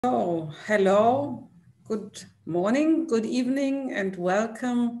So, hello, good morning, good evening, and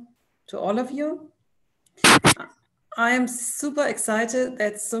welcome to all of you. I am super excited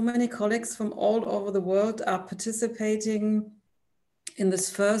that so many colleagues from all over the world are participating in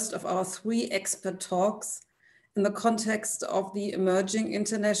this first of our 3 expert talks in the context of the Emerging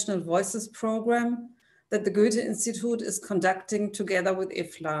International Voices program that the Goethe-Institut is conducting together with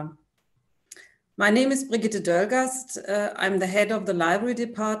IFLA. My name is Brigitte Dölgast. I'm the head of the library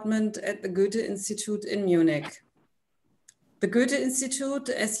department at the Goethe-Institut in Munich. The Goethe-Institut,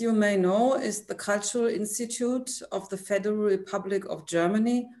 as you may know, is the cultural institute of the Federal Republic of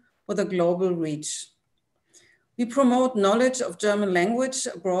Germany with a global reach. We promote knowledge of German language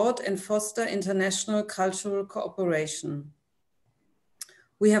abroad and foster international cultural cooperation.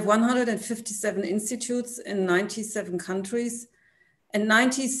 We have 157 institutes in 97 countries, and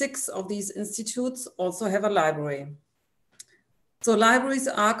 96 of these institutes also have a library. So libraries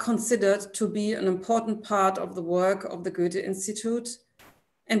are considered to be an important part of the work of the Goethe-Institut.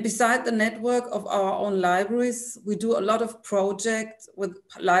 And beside the network of our own libraries, we do a lot of projects with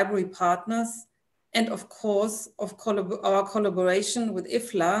library partners. And of course, our collaboration with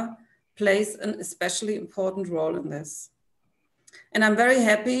IFLA plays an especially important role in this. And I'm very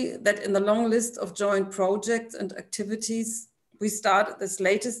happy that in the long list of joint projects and activities, we started this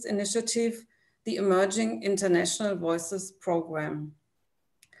latest initiative, the Emerging International Voices program.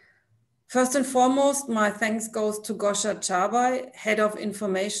 First and foremost, my thanks goes to Gosha Chabai, Head of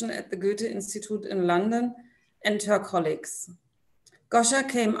Information at the Goethe-Institut in London, and her colleagues. Gosha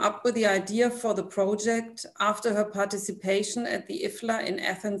came up with the idea for the project after her participation at the IFLA in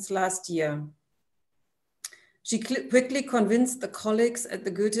Athens last year. She quickly convinced the colleagues at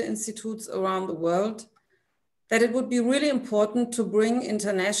the Goethe-Institutes around the world that it would be really important to bring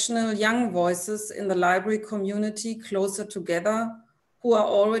international young voices in the library community closer together who are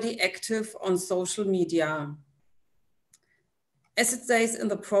already active on social media. As it says in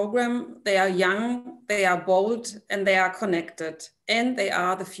the program, they are young, they are bold, and they are connected, and they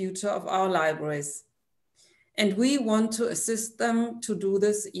are the future of our libraries. And we want to assist them to do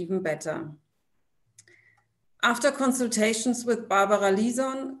this even better. After consultations with Barbara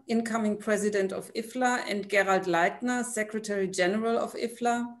Lison, incoming president of IFLA, and Gerald Leitner, secretary general of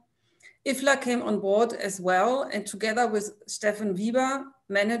IFLA, IFLA came on board as well, and together with Steffen Wieber,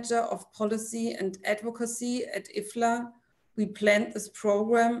 manager of policy and advocacy at IFLA, we planned this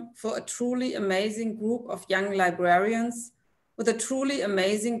program for a truly amazing group of young librarians with a truly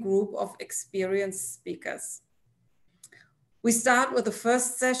amazing group of experienced speakers. We start with the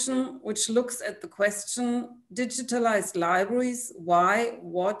first session, which looks at the question, digitalized libraries, why,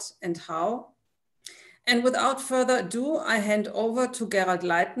 what, and how? And without further ado, I hand over to Gerald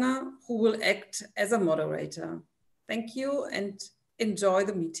Leitner, who will act as a moderator. Thank you and enjoy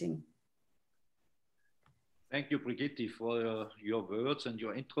the meeting. Thank you, Brigitte, for your words and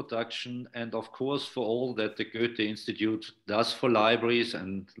your introduction, and of course for all that the Goethe-Institut does for libraries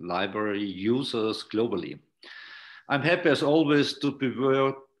and library users globally. I'm happy as always to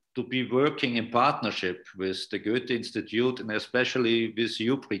be working in partnership with the Goethe-Institut and especially with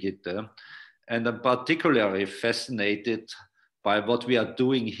you, Brigitte. And I'm particularly fascinated by what we are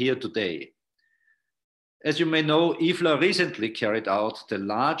doing here today. As you may know, IFLA recently carried out the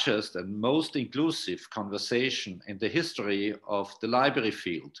largest and most inclusive conversation in the history of the library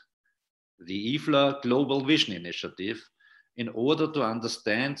field, the IFLA Global Vision Initiative, in order to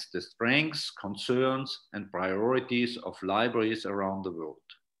understand the strengths, concerns, and priorities of libraries around the world.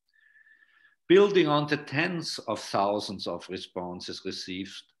 Building on the tens of thousands of responses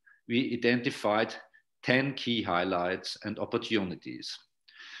received, we identified 10 key highlights and opportunities.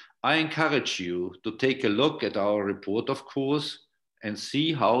 I encourage you to take a look at our report, of course, and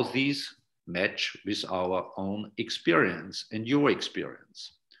see how these match with our own experience and your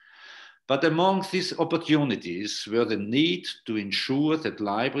experience. But among these opportunities were the need to ensure that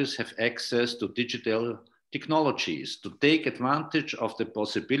libraries have access to digital technologies, to take advantage of the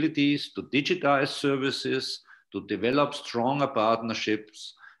possibilities to digitize services, to develop stronger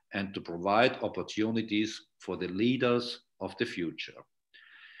partnerships, and to provide opportunities for the leaders of the future.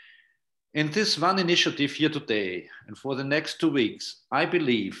 In this one initiative here today, and for the next 2 weeks, I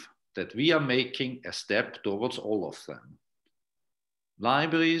believe that we are making a step towards all of them.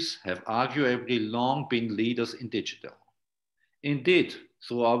 Libraries have arguably long been leaders in digital. Indeed,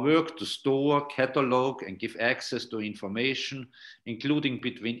 through our work to store, catalog, and give access to information, including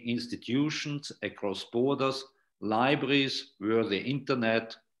between institutions across borders, libraries were the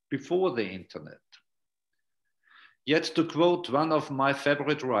internet before the internet. Yet, to quote one of my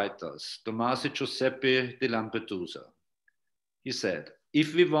favorite writers, Tommaso Giuseppe di Lampedusa, he said,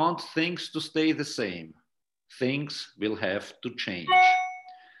 If we want things to stay the same, things will have to change.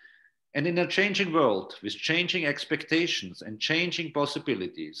 And in a changing world, with changing expectations and changing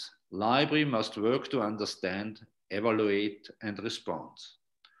possibilities, library must work to understand, evaluate, and respond.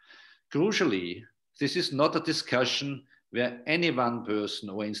 Crucially, this is not a discussion where any one person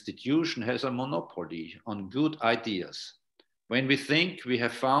or institution has a monopoly on good ideas. When we think we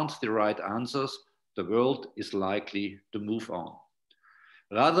have found the right answers, the world is likely to move on.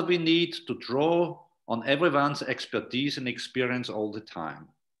 Rather, we need to draw on everyone's expertise and experience all the time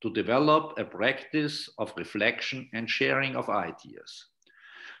to develop a practice of reflection and sharing of ideas.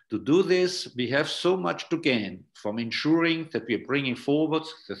 To do this, we have so much to gain from ensuring that we are bringing forward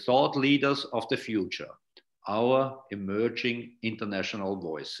the thought leaders of the future, our emerging international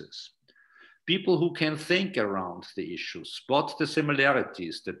voices. People who can think around the issues, spot the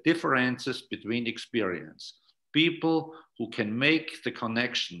similarities, the differences between experience. People who can make the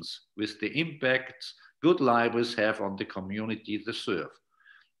connections with the impacts good libraries have on the community they serve.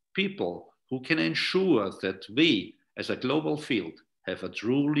 People who can ensure that we, as a global field, have a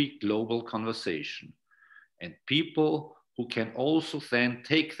truly global conversation. And people who can also then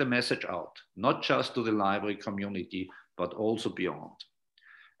take the message out, not just to the library community, but also beyond.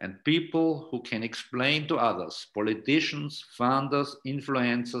 And people who can explain to others, politicians, funders,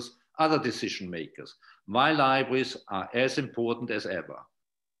 influencers, other decision makers, why libraries are as important as ever,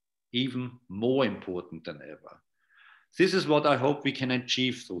 even more important than ever. This is what I hope we can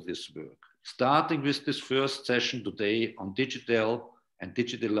achieve through this work, starting with this first session today on digital and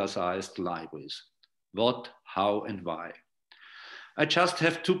digitalized libraries. What, how, and why. I just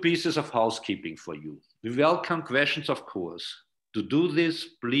have two pieces of housekeeping for you. We welcome questions, of course. To do this,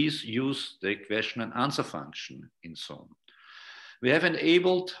 please use the question and answer function in Zoom. We have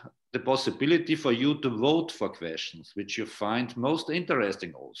enabled the possibility for you to vote for questions, which you find most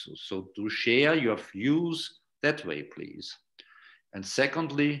interesting also. So to share your views that way, please. And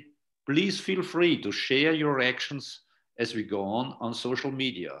secondly, please feel free to share your reactions as we go on social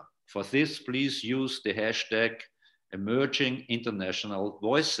media. For this, please use the hashtag Emerging International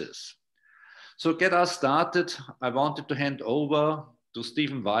Voices. So get us started. I wanted to hand over to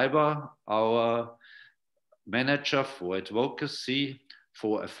Stephen Weiber, our manager for advocacy,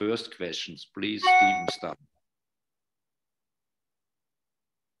 for a first questions. Please, Stephen, start.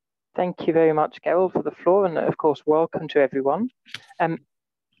 Thank you very much, Gerald, for the floor, and of course, welcome to everyone.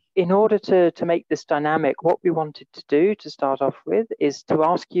 In order to make this dynamic, what we wanted to do to start off with is to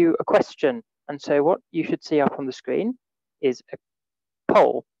ask you a question. And so what you should see up on the screen is a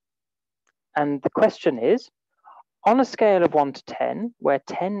poll. And the question is, on a scale of 1 to 10, where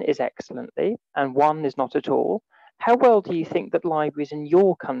 10 is excellently and 1 is not at all, how well do you think that libraries in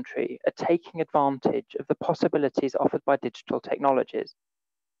your country are taking advantage of the possibilities offered by digital technologies?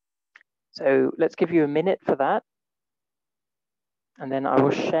 So let's give you a minute for that. And then I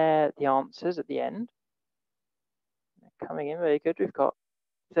will share the answers at the end. Coming in, very good. We've got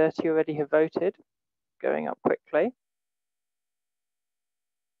 30 already have voted, going up quickly.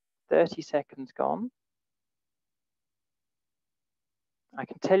 30 seconds gone. I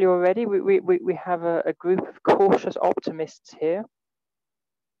can tell you already, we have a group of cautious optimists here.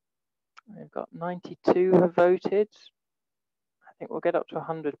 We've got 92 have voted. I think we'll get up to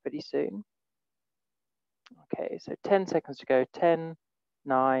 100 pretty soon. Okay, so 10 seconds to go. 10,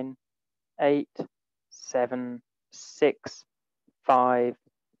 9, 8, 7, 6, 5,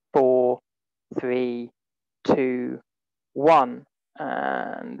 4, 3, 2, 1.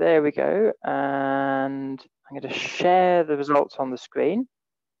 And there we go. And I'm going to share the results on the screen.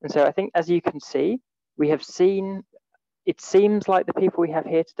 And so I think, as you can see, we have seen, it seems like the people we have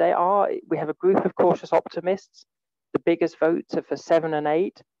here today we have a group of cautious optimists. The biggest votes are for 7 and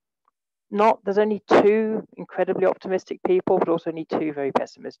 8. There's only 2 incredibly optimistic people, but also only 2 very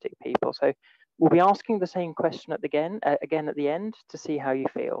pessimistic people. So we'll be asking the same question again at the end to see how you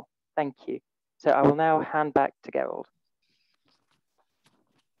feel. Thank you. So I will now hand back to Gerald.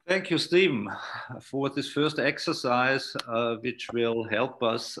 Thank you, Stephen, for this first exercise, which will help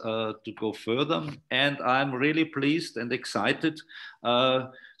us to go further. And I'm really pleased and excited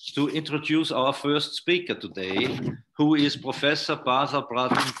to introduce our first speaker today, who is Professor Partha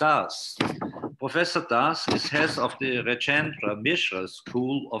Das. Professor Das is head of the Rajendra Mishra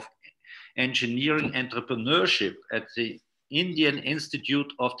School of Engineering Entrepreneurship at the Indian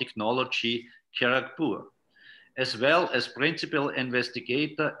Institute of Technology, Kharagpur, as well as principal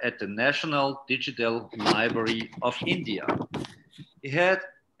investigator at the National Digital Library of India. He had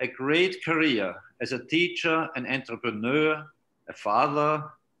a great career as a teacher, an entrepreneur, a father,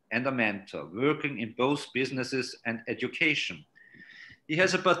 and a mentor, working in both businesses and education. He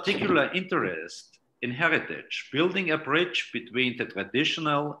has a particular interest in heritage, building a bridge between the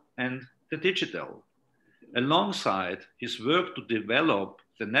traditional and the digital. Alongside his work to develop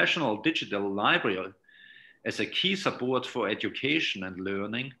the National Digital Library as a key support for education and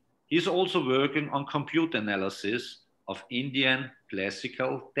learning, he is also working on computer analysis of Indian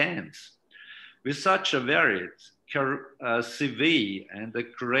classical dance. With such a varied CV and a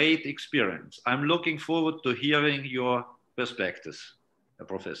great experience, I'm looking forward to hearing your perspectives,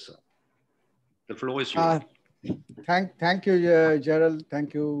 Professor. The floor is yours. Thank you, Gerald.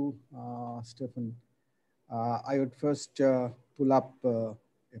 Thank you, Stephen. I would first pull up a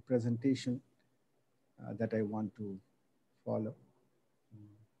presentation that I want to follow.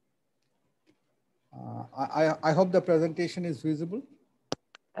 I hope the presentation is visible.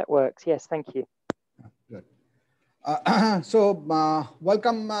 That works. Yes, thank you. Good.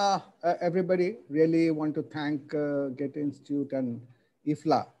 Welcome everybody. Really want to thank Goethe-Institut and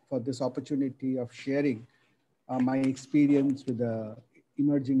IFLA for this opportunity of sharing my experience with the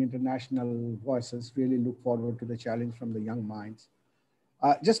emerging international voices. Really look forward to the challenge from the young minds.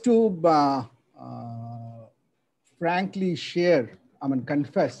 Just to frankly share,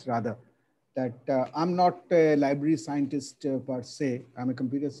 confess rather, that I'm not a library scientist per se. I'm a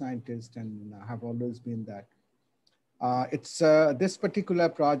computer scientist and have always been that. It's this particular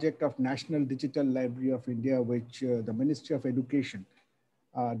project of National Digital Library of India, which the Ministry of Education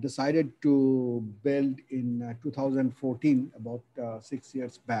decided to build in 2014, about 6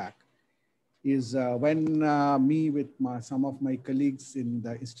 years back, is when me with some of my colleagues in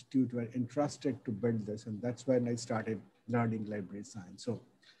the institute were entrusted to build this. And that's when I started learning library science. So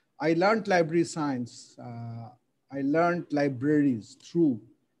I learned library science. I learned libraries through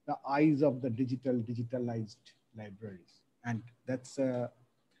the eyes of the digitalized libraries. And that's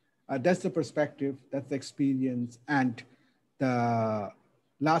the perspective, that's the experience. And the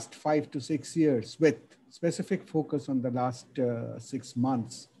last 5 to 6 years with specific focus on the last 6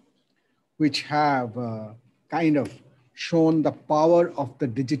 months, which have kind of shown the power of the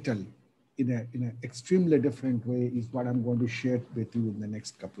digital in an extremely different way, is what I'm going to share with you in the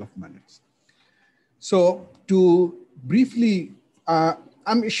next couple of minutes. So to briefly,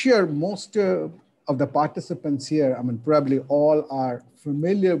 I'm sure most of the participants here, probably all are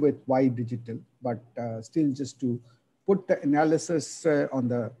familiar with why digital, but still just to put the analysis on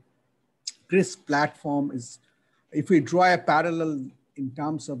the CRISP platform is, if we draw a parallel in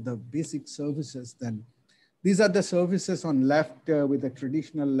terms of the basic services, then these are the services on left with a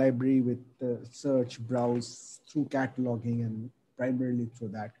traditional library with search, browse, through cataloging and primarily through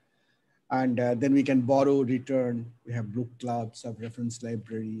that. And then we can borrow, return, we have book clubs, have reference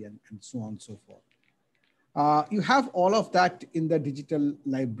library and so on and so forth. You have all of that in the digital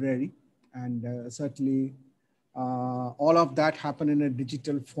library, and certainly all of that happen in a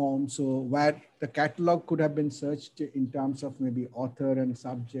digital form. So where the catalog could have been searched in terms of maybe author and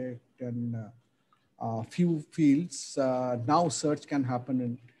subject and few fields, now search can happen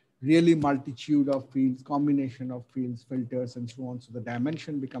in really multitude of fields, combination of fields, filters, and so on. So the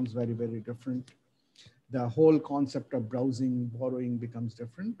dimension becomes very, very different. The whole concept of browsing, borrowing becomes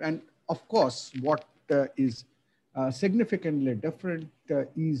different. And of course, what is significantly different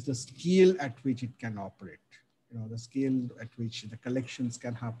is the scale at which it can operate. The scale at which the collections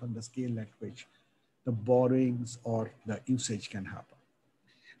can happen, the scale at which the borrowings or the usage can happen.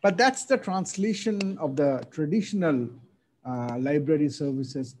 But that's the translation of the traditional library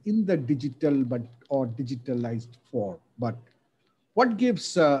services in the digital or digitalized form. But what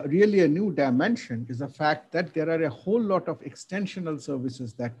gives really a new dimension is the fact that there are a whole lot of extensional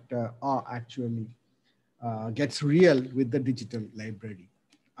services that are actually gets real with the digital library.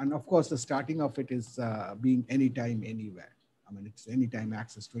 And of course, the starting of it is being anytime, anywhere. It's anytime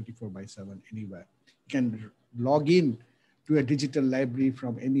access, 24/7, anywhere. You can log in to a digital library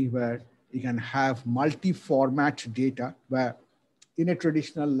from anywhere. You can have multi-format data, where in a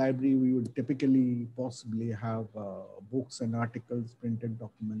traditional library, we would typically possibly have books and articles, printed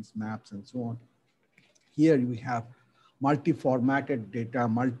documents, maps, and so on. Here we have multi-formatted data,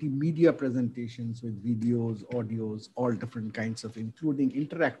 multimedia presentations with videos, audios, all different kinds of, including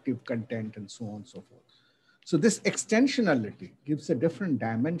interactive content and so on and so forth. So this extensionality gives a different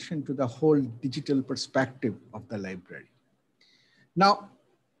dimension to the whole digital perspective of the library. Now,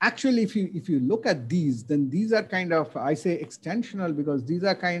 actually, if you look at these, then these are kind of, I say extensional because these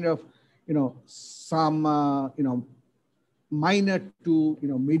are kind of, some, minor to,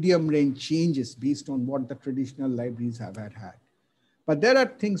 medium range changes based on what the traditional libraries have had. But there are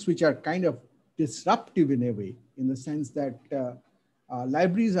things which are kind of disruptive in a way, in the sense that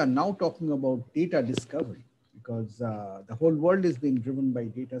libraries are now talking about data discovery. because the whole world is being driven by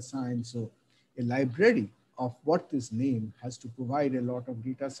data science. So a library of what this name has to provide a lot of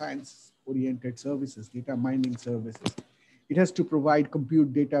data science oriented services, data mining services. It has to provide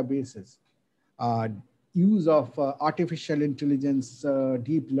compute databases, use of artificial intelligence,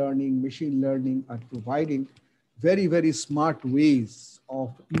 deep learning, machine learning are providing very, very smart ways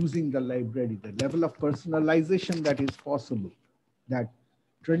of using the library, the level of personalization that is possible. That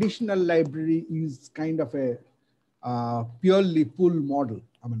traditional library is kind of a purely pull model.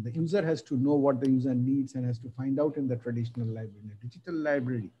 I mean, the user has to know what the user needs and has to find out in the traditional library. In a digital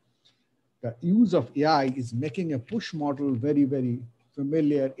library, the use of AI is making a push model very, very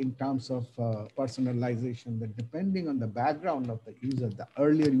familiar in terms of personalization, that depending on the background of the user, the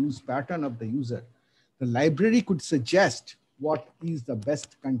earlier use pattern of the user, the library could suggest what is the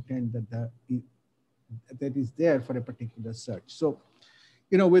best content that is there for a particular search. So,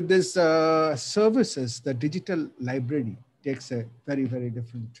 you know, with this services, the digital library takes a very, very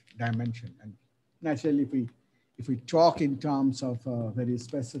different dimension. And naturally, if we talk in terms of very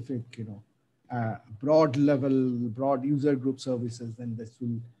specific, you know, broad level, broad user group services, then this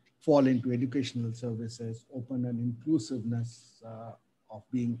will fall into educational services, open and inclusiveness of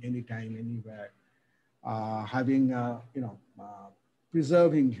being anytime, anywhere, having, you know,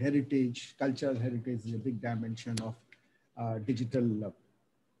 preserving heritage, cultural heritage is a big dimension of digital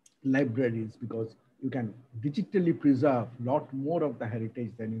libraries, because you can digitally preserve a lot more of the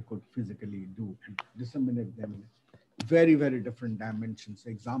heritage than you could physically do and disseminate them in very, very different dimensions.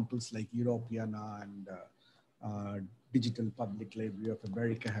 Examples like Europeana and Digital Public Library of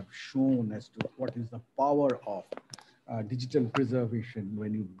America have shown as to what is the power of digital preservation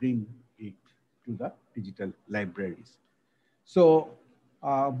when you bring it to the digital libraries. So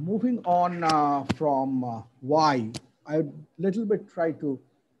moving on from why, I little bit try to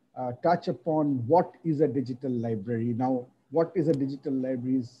touch upon what is a digital library. Now, what is a digital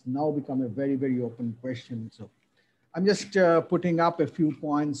library is now become a very, very open question. So I'm just putting up a few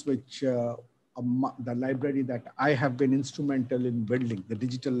points which the library that I have been instrumental in building, the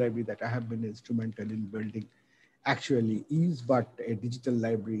digital library that I have been instrumental in building actually is, but a digital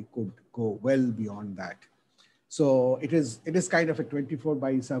library could go well beyond that. So it is kind of a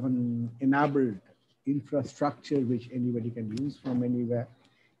 24/7 enabled infrastructure which anybody can use from anywhere.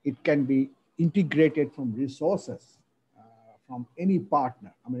 It can be integrated from resources from any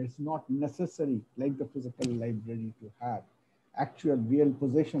partner. I mean, it's not necessary like the physical library to have actual real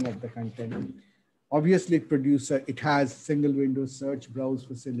possession of the content. Obviously, it has single window search, browse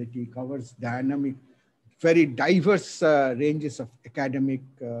facility, covers dynamic, very diverse ranges of academic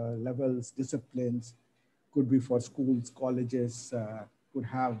levels, disciplines, could be for schools, colleges, could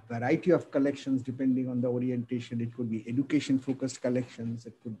have variety of collections depending on the orientation. It could be education-focused collections.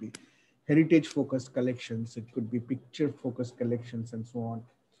 It could be heritage-focused collections. It could be picture-focused collections and so on.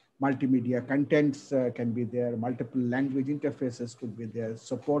 Multimedia contents can be there. Multiple language interfaces could be there.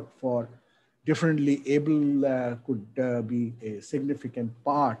 Support for differently able could be a significant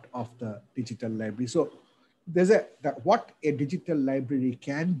part of the digital library. So there's what a digital library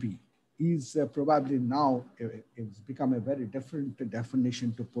can be is probably now it's become a very different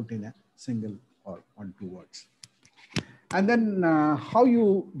definition to put in a single or on two words. And then how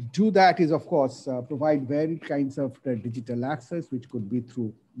you do that is, of course, provide various kinds of digital access, which could be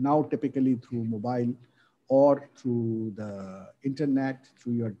through, now typically through mobile or through the internet,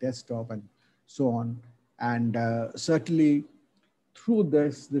 through your desktop and so on. And certainly through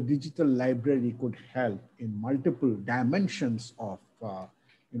this, the digital library could help in multiple dimensions of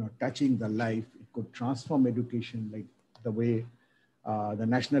touching the life. It could transform education like the way the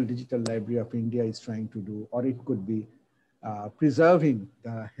National Digital Library of India is trying to do, or it could be preserving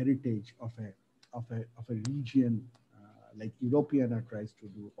the heritage of a region like Europeana tries to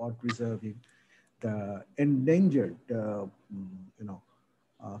do, or preserving the endangered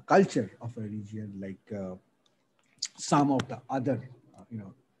culture of a region like some of the other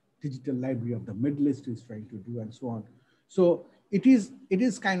digital library of the Middle East is trying to do, and so on. So it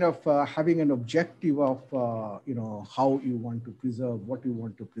is kind of having an objective of how you want to preserve, what you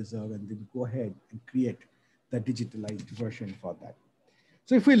want to preserve, and then go ahead and create the digitalized version for that.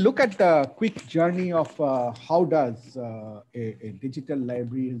 So if we look at the quick journey of how does a digital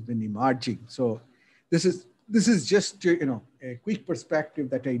library has been emerging. So this is just a quick perspective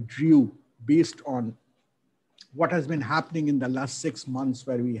that I drew based on what has been happening in the last 6 months,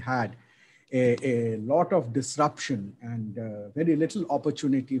 where we had a lot of disruption and very little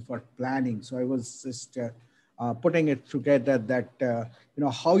opportunity for planning. So I was just putting it together that,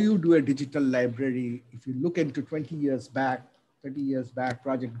 how you do a digital library. If you look into 30 years back,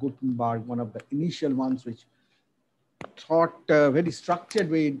 Project Gutenberg, one of the initial ones which thought a very structured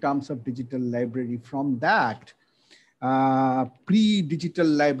way in terms of digital library. From that, pre-digital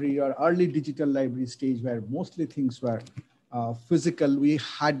library or early digital library stage where mostly things were physical, we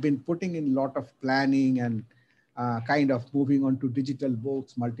had been putting in a lot of planning and kind of moving on to digital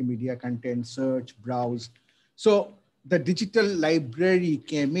books, multimedia content, search, browse. So the digital library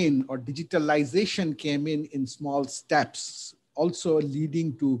came in, or digitalization came in small steps, also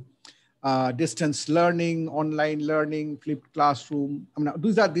leading to distance learning, online learning, flipped classroom. I mean,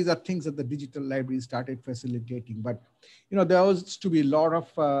 these are things that the digital library started facilitating. But there was to be a lot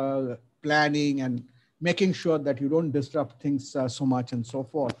of planning and making sure that you don't disrupt things so much and so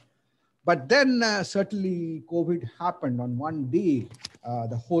forth. But then certainly COVID happened on one day.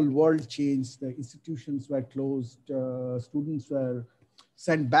 The whole world changed. The institutions were closed. Students were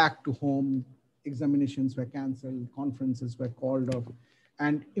sent back to home. Examinations were canceled. Conferences were called off.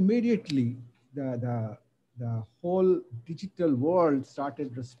 And immediately the whole digital world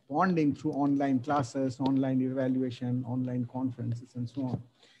started responding through online classes, online evaluation, online conferences, and so on.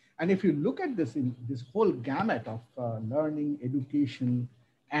 And if you look at this in this whole gamut of learning, education,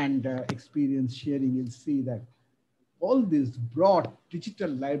 and experience sharing, you'll see that all this brought digital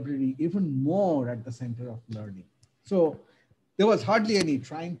library even more at the center of learning. So there was hardly any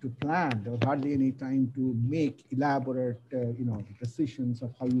trying to plan. There was hardly any time to make elaborate, decisions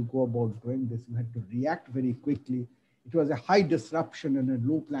of how you go about doing this. You had to react very quickly. It was a high disruption and a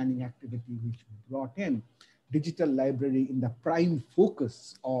low planning activity, which brought in digital library in the prime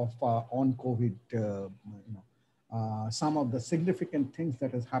focus of on COVID. Some of the significant things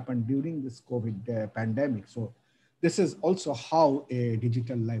that has happened during this COVID pandemic. So this is also how a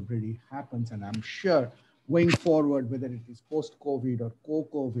digital library happens. And I'm sure going forward, whether it is post-COVID or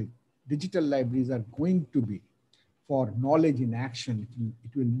co-COVID, digital libraries are going to be for knowledge in action.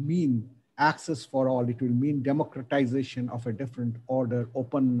 It will mean access for all. It will mean democratization of a different order,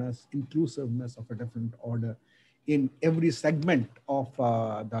 openness, inclusiveness of a different order in every segment of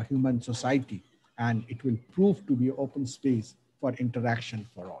the human society. And it will prove to be an open space for interaction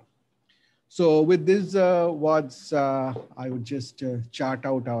for all. So with these words, I would just chart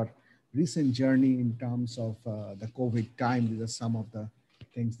out our recent journey in terms of the COVID time. These are some of the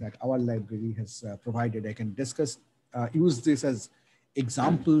things that our library has provided. I can use this as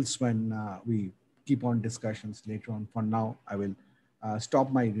examples when we keep on discussions later on. For now, I will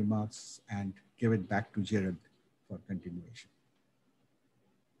stop my remarks and give it back to Gerald for continuation.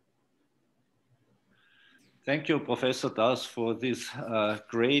 Thank you, Professor Das, for this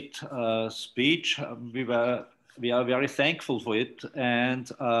great speech. We are very thankful for it, and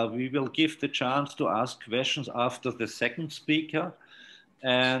we will give the chance to ask questions after the second speaker.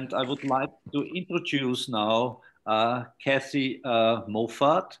 And I would like to introduce now Kathy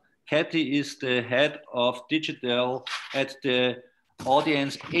Moffat. Kathy is the head of digital at the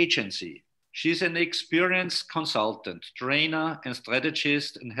Audience Agency. She's an experienced consultant, trainer, and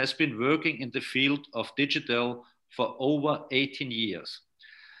strategist, and has been working in the field of digital for over 18 years.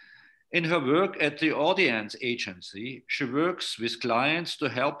 In her work at the Audience Agency, she works with clients to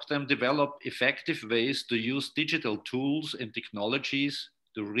help them develop effective ways to use digital tools and technologies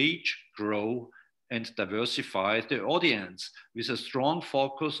to reach, grow, and diversify the audience with a strong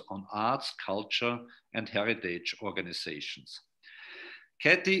focus on arts, culture, and heritage organizations.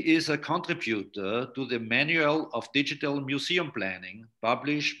 Kathy is a contributor to the Manual of Digital Museum Planning,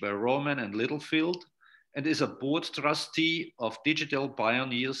 published by Rowman and Littlefield, and is a board trustee of Digital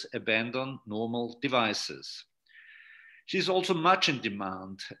Pioneers Abandon Normal Devices. She's also much in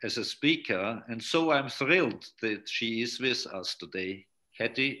demand as a speaker, and so I'm thrilled that she is with us today.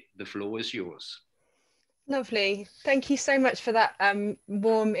 Kathy, the floor is yours. Lovely. Thank you so much for that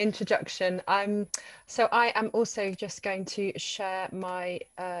warm introduction. So I am also just going to share my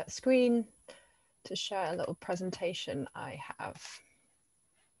screen to share a little presentation I have.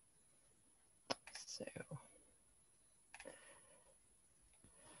 So,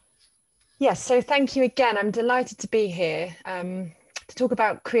 yes, so thank you again. I'm delighted to be here to talk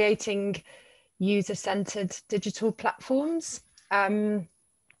about creating user-centered digital platforms.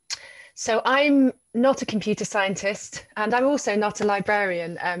 So I'm not a computer scientist, and I'm also not a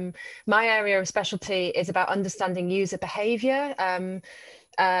librarian. My area of specialty is about understanding user behavior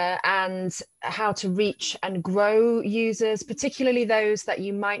and how to reach and grow users, particularly those that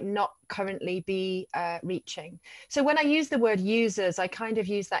you might not currently be reaching. So when I use the word users, I kind of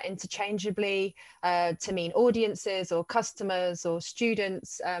use that interchangeably to mean audiences or customers or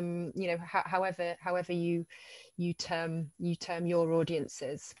students, you know, however you term your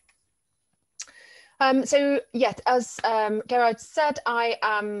audiences. So yeah, as Gerard said, I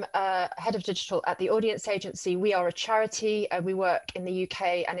am head of digital at the Audience Agency. We are a charity. We work in the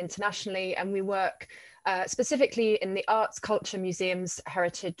UK and internationally, and we work specifically in the arts, culture, museums,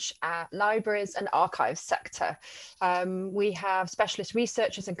 heritage, libraries and archives sector. We have specialist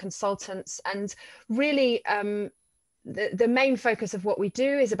researchers and consultants, and really the main focus of what we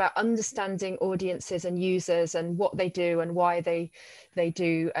do is about understanding audiences and users and what they do and why they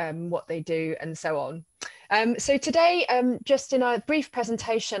do what they do and so on. So today, just in a brief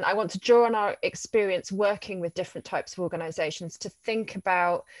presentation, I want to draw on our experience working with different types of organisations to think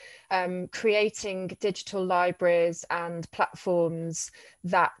about creating digital libraries and platforms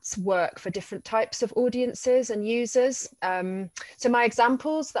that work for different types of audiences and users. So my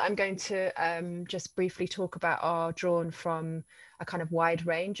examples that I'm going to just briefly talk about are drawn from a kind of wide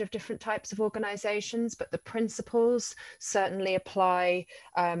range of different types of organizations, but the principles certainly apply,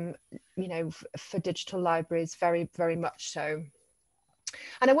 you know, for digital libraries very, very much so.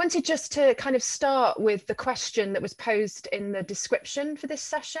 And I wanted just to kind of start with the question that was posed in the description for this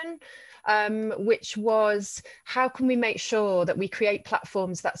session, which was, how can we make sure that we create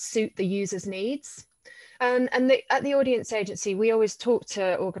platforms that suit the user's needs? And at the Audience Agency, we always talk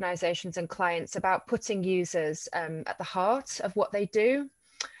to organisations and clients about putting users at the heart of what they do.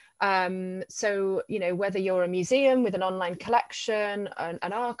 So, you know, whether you're a museum with an online collection,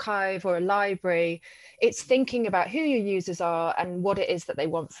 an archive or a library, it's thinking about who your users are and what it is that they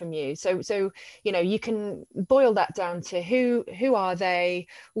want from you. So you know, you can boil that down to who are they,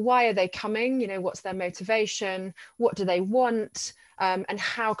 why are they coming, you know, what's their motivation, what do they want, and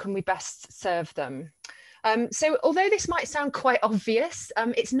how can we best serve them. So although this might sound quite obvious,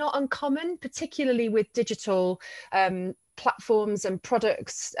 it's not uncommon, particularly with digital platforms and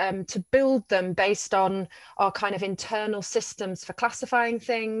products, to build them based on our kind of internal systems for classifying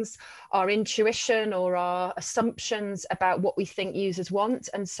things, our intuition or our assumptions about what we think users want,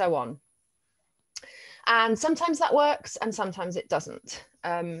 and so on. And sometimes that works and sometimes it doesn't.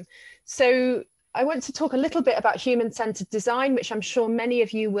 So I want to talk a little bit about human-centered design, which I'm sure many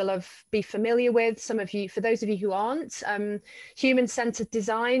of you will be familiar with. Some of you, for those of you who aren't, human-centered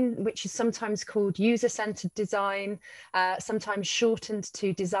design, which is sometimes called user-centered design, sometimes shortened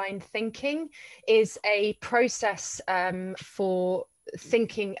to design thinking, is a process for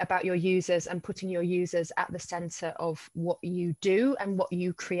thinking about your users and putting your users at the center of what you do and what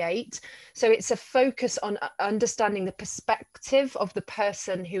you create. So it's a focus on understanding the perspective of the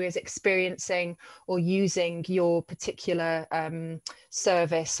person who is experiencing or using your particular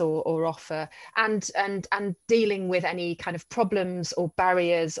service or offer, and dealing with any kind of problems or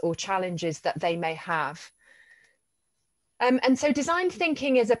barriers or challenges that they may have. And so design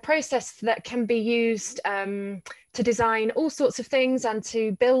thinking is a process that can be used to design all sorts of things and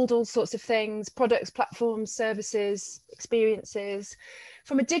to build all sorts of things, products, platforms, services, experiences.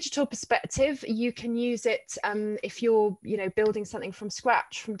 From a digital perspective, you can use it if you're, you know, building something from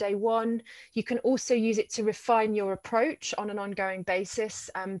scratch from day one. You can also use it to refine your approach on an ongoing basis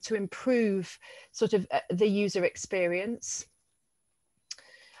to improve sort of the user experience.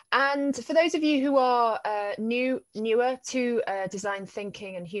 And for those of you who are newer to design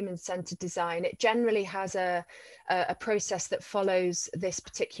thinking and human-centered design, it generally has a process that follows this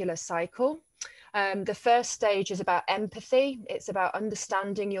particular cycle. The first stage is about empathy. It's about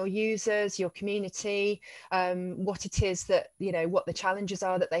understanding your users, your community, what it is that, you know, what the challenges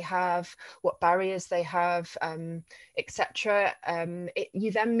are that they have, what barriers they have, etc.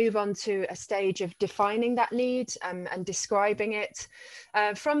 You then move on to a stage of defining that need and describing it.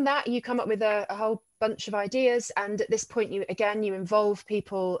 From that, you come up with a whole bunch of ideas, and at this point you involve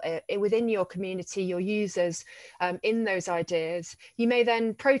people within your community, your users, in those ideas. You may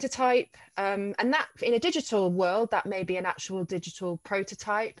then prototype, and that in a digital world that may be an actual digital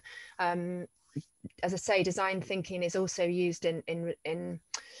prototype. As I say, design thinking is also used in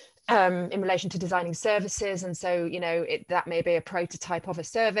relation to designing services, and so, you know, that may be a prototype of a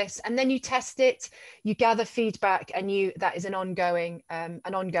service, and then you test it, you gather feedback, and that is an ongoing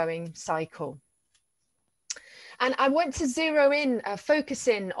cycle. And I want to zero in, focus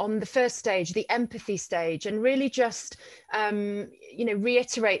in on the first stage, the empathy stage, and really just, you know,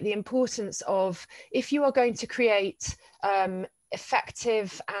 reiterate the importance of, if you are going to create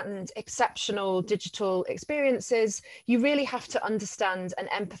effective and exceptional digital experiences, you really have to understand and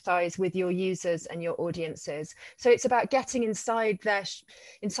empathize with your users and your audiences. So it's about getting inside their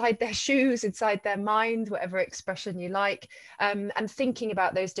shoes, inside their mind, whatever expression you like, and thinking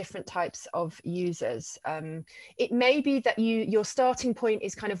about those different types of users. It may be that your starting point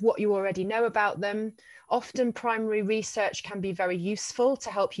is kind of what you already know about them. Often primary research can be very useful to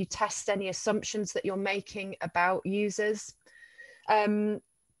help you test any assumptions that you're making about users. Some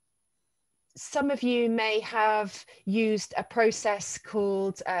of you may have used a process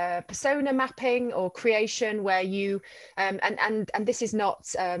called persona mapping or creation, where you, and this is not,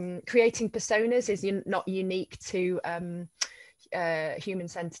 creating personas is not unique to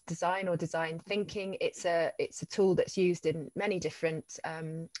human-centered design or design thinking. It's a tool that's used in many different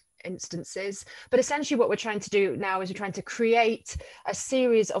instances, but essentially what we're trying to do now is we're trying to create a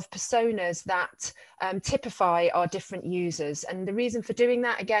series of personas that typify our different users. And the reason for doing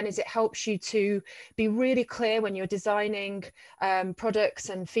that, again, is it helps you to be really clear when you're designing products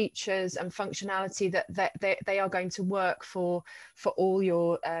and features and functionality that they are going to work for all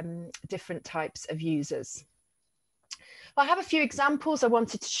your different types of users. I have a few examples I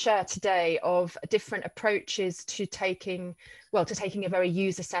wanted to share today of different approaches to taking a very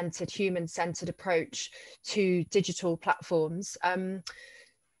user-centered, human-centered approach to digital platforms.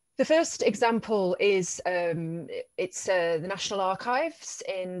 The first example is it's the National Archives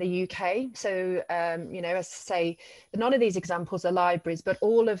in the UK. So, you know, as I say, none of these examples are libraries, but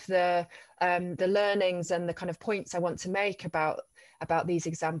all of the learnings and the kind of points I want to make about these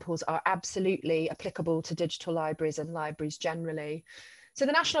examples are absolutely applicable to digital libraries and libraries generally. So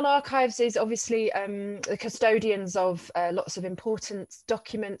the National Archives is obviously the custodians of lots of important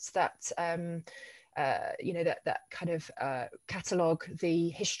documents that you know, that kind of catalogue the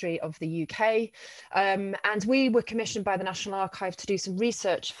history of the UK. And we were commissioned by the National Archive to do some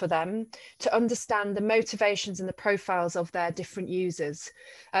research for them to understand the motivations and the profiles of their different users.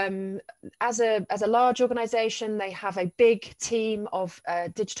 As a large organisation, they have a big team of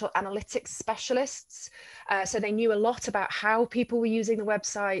digital analytics specialists. So they knew a lot about how people were using the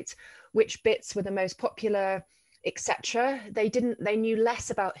website, which bits were the most popular, etc. They knew less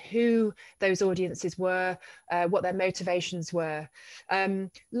about who those audiences were, what their motivations were.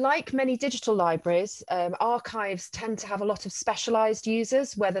 Like many digital libraries, archives tend to have a lot of specialized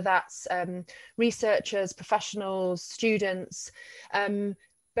users, whether that's researchers, professionals, students.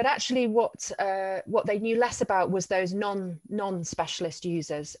 But actually what they knew less about was those non-specialist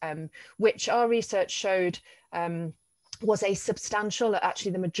users, which our research showed was a substantial,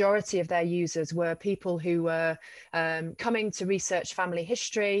 actually the majority of their users were people who were coming to research family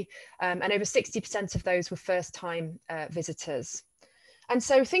history, and over 60% of those were first-time visitors. And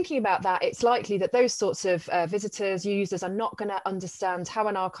so thinking about that, it's likely that those sorts of visitors, users, are not going to understand how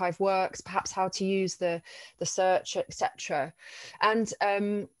an archive works, perhaps how to use the search, etc. And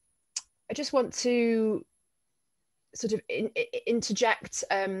I just want to sort of interject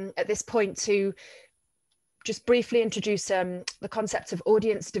at this point to just briefly introduce the concept of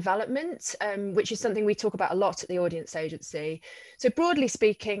audience development, which is something we talk about a lot at the Audience Agency. So broadly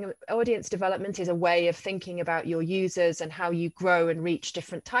speaking, audience development is a way of thinking about your users and how you grow and reach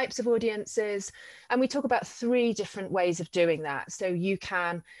different types of audiences. And we talk about 3 different ways of doing that. So you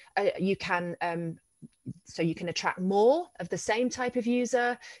can attract more of the same type of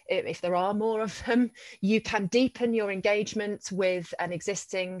user if there are more of them. You can deepen your engagement with an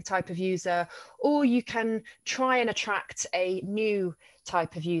existing type of user, or you can try and attract a new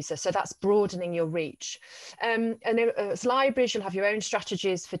type of user. So that's broadening your reach. And as libraries, you'll have your own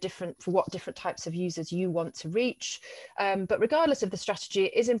strategies for what different types of users you want to reach. But regardless of the strategy,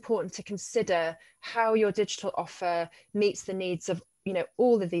 it is important to consider how your digital offer meets the needs of, you know,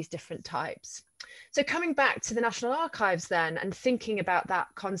 all of these different types. So coming back to the National Archives then, and thinking about that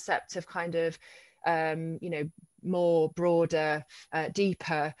concept of kind of, you know, more broader,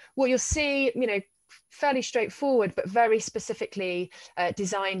 deeper, what you'll see, you know, fairly straightforward, but very specifically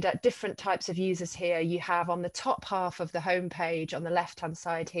designed at different types of users here. You have on the top half of the homepage on the left-hand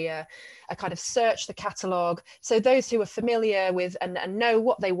side here, a kind of search the catalogue. So those who are familiar with and know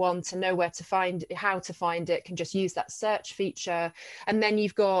what they want and know where to find, how to find it, can just use that search feature. And then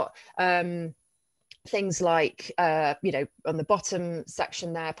you've got things like, you know, on the bottom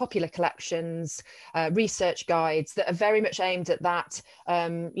section there, popular collections, research guides that are very much aimed at that,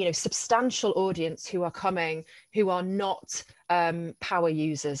 you know, substantial audience who are coming, who are not power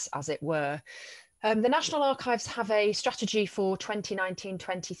users, as it were. The National Archives have a strategy for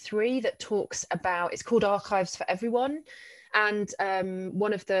 2019-23 that talks about, it's called Archives for Everyone. And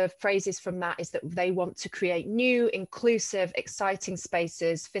one of the phrases from that is that they want to create new, inclusive, exciting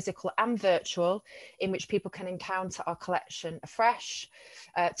spaces, physical and virtual, in which people can encounter our collection afresh,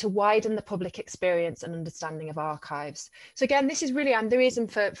 to widen the public experience and understanding of archives. So again, this is really, and the reason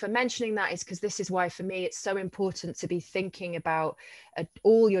for mentioning that is because this is why for me it's so important to be thinking about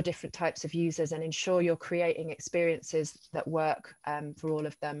all your different types of users and ensure you're creating experiences that work for all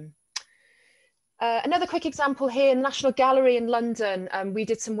of them. Another quick example here, National Gallery in London, we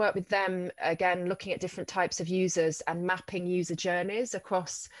did some work with them, again, looking at different types of users and mapping user journeys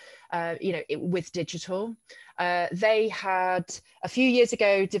across, with digital. They had, a few years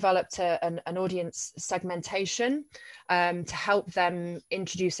ago, developed an audience segmentation to help them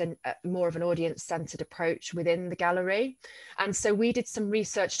introduce more of an audience-centered approach within the gallery. And so we did some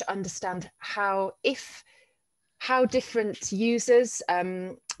research to understand how different users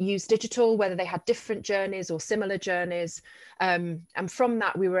use digital, whether they had different journeys or similar journeys, and from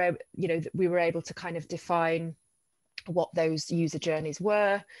that we were able to kind of define what those user journeys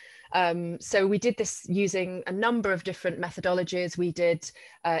were. So we did this using a number of different methodologies. We did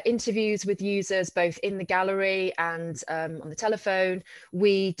interviews with users both in the gallery and on the telephone.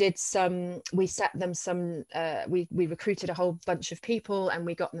 We recruited a whole bunch of people and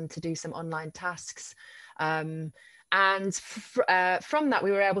we got them to do some online tasks. And from that,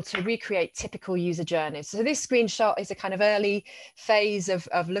 we were able to recreate typical user journeys. So this screenshot is a kind of early phase of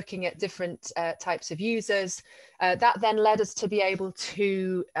looking at different types of users. That then led us to be able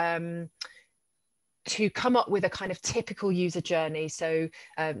to come up with a kind of typical user journey. So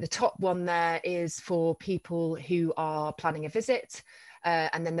the top one there is for people who are planning a visit.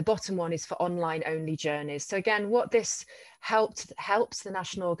 And then the bottom one is for online only journeys. So again, what this helps the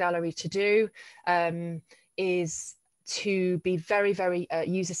National Gallery to do is to be very, very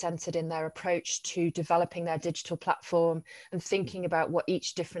user-centered in their approach to developing their digital platform and thinking about what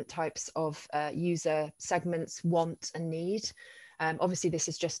each different types of user segments want and need. Obviously, this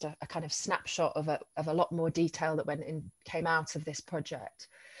is just a kind of snapshot of a lot more detail that came out of this project.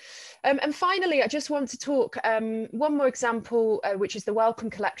 And finally, I just want to talk one more example, which is the Wellcome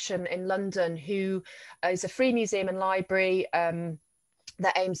Collection in London, who is a free museum and library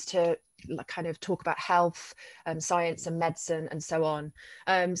that aims to kind of talk about health, science and medicine and so on.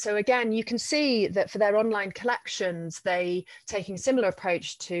 So again, you can see that for their online collections, they taking a similar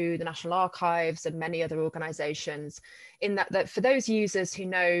approach to the National Archives and many other organisations, in that for those users who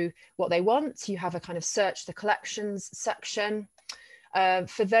know what they want, you have a kind of search the collections section.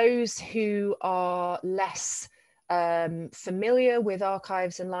 For those who are less familiar with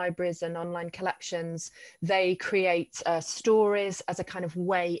archives and libraries and online collections, they create stories as a kind of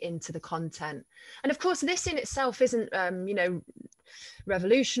way into the content. And of course, this in itself isn't,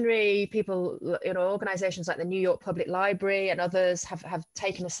 revolutionary. People, organizations like the New York Public Library and others have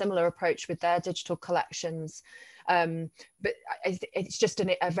taken a similar approach with their digital collections. But it's just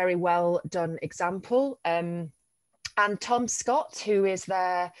a very well done example. And Tom Scott, who is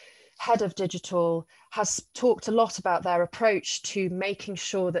their head of digital, has talked a lot about their approach to making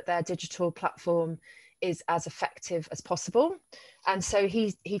sure that their digital platform is as effective as possible. And so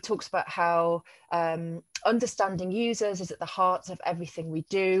he talks about how understanding users is at the heart of everything we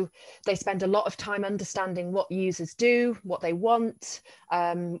do. They spend a lot of time understanding what users do, what they want,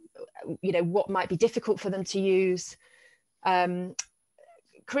 what might be difficult for them to use.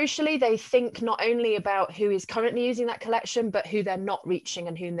 Crucially, they think not only about who is currently using that collection, but who they're not reaching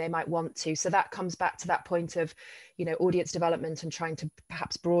and whom they might want to. So that comes back to that point of, audience development and trying to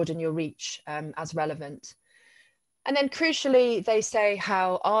perhaps broaden your reach as relevant. And then crucially, they say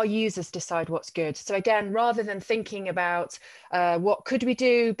how our users decide what's good. So again, rather than thinking about what could we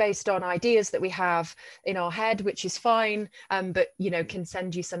do based on ideas that we have in our head, which is fine, but can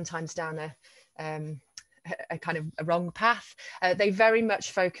send you sometimes down a kind of a wrong path. They very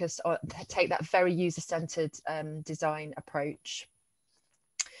much focus on, take that very user-centered design approach.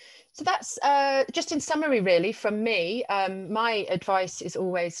 So that's just in summary, really, from me. My advice is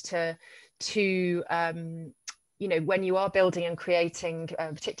always to when you are building and creating,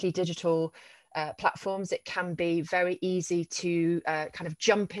 particularly digital platforms, it can be very easy to kind of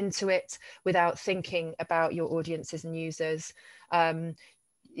jump into it without thinking about your audiences and users.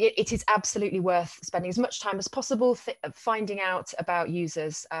 It is absolutely worth spending as much time as possible finding out about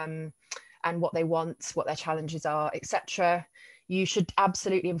users and what they want, what their challenges are, etc. You should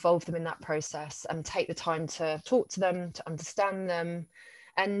absolutely involve them in that process and take the time to talk to them, to understand them.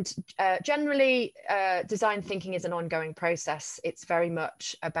 And generally, design thinking is an ongoing process. It's very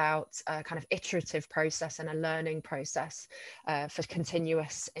much about a kind of iterative process and a learning process for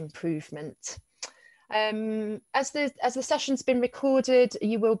continuous improvement. As the session's been recorded,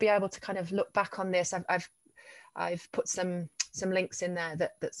 you will be able to kind of look back on this. I've put some links in there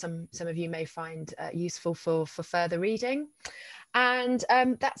that some of you may find useful for further reading. And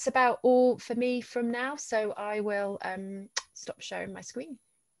that's about all for me from now. So I will stop sharing my screen.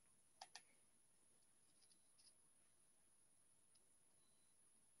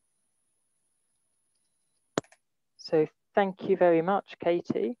 So thank you very much,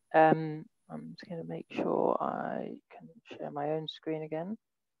 Katie. I'm just going to make sure I can share my own screen again.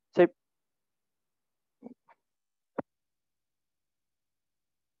 So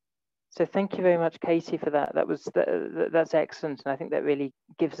thank you very much, Katie, for that. That's excellent, and I think that really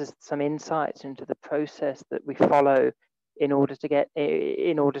gives us some insights into the process that we follow in order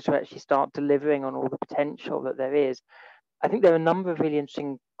to actually start delivering on all the potential that there is. I think there are a number of really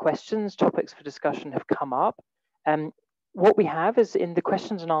interesting questions, topics for discussion have come up. What we have is in the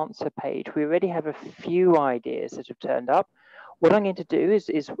questions and answer page, we already have a few ideas that have turned up. What I'm going to do is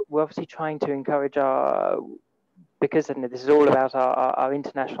we're obviously trying to encourage because this is all about our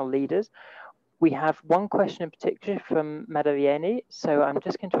international leaders. We have one question in particular from Madarieni, so I'm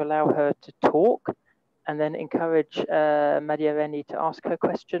just going to allow her to talk and then encourage Madarieni to ask her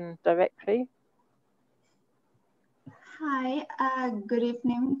question directly. Hi, good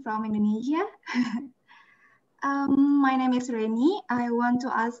evening from Indonesia. My name is Reni. I want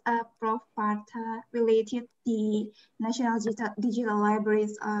to ask Prof. Partha related the National Digital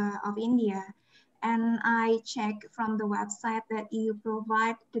Libraries of India. And I checked from the website that you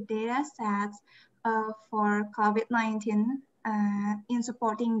provide the data sets for COVID-19 in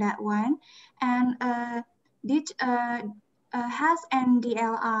supporting that one. And has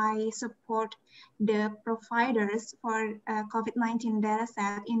NDLI support the providers for COVID-19 data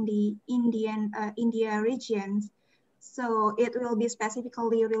set in the India regions? So it will be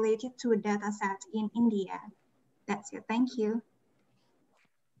specifically related to data sets in India. That's it. Thank you.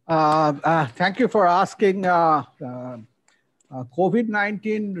 Thank you for asking.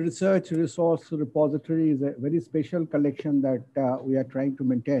 COVID-19 Research Resource Repository is a very special collection that we are trying to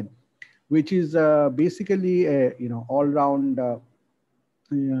maintain, which is basically a all-round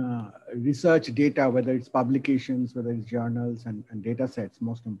research data, whether it's publications, whether it's journals and data sets,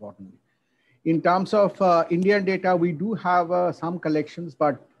 most importantly. In terms of Indian data, we do have some collections,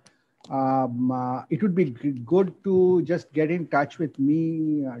 but it would be good to just get in touch with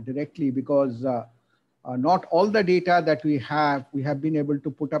me directly, because not all the data that we have been able to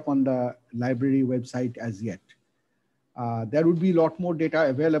put up on the library website as yet. There would be a lot more data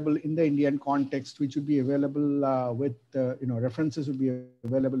available in the Indian context, which would be available with, references would be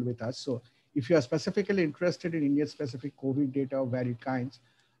available with us. So if you are specifically interested in India-specific COVID data of varied kinds,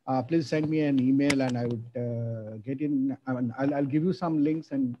 please send me an email and I would get in. I'll give you some links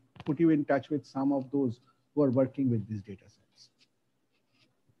and put you in touch with some of those who are working with these data sets.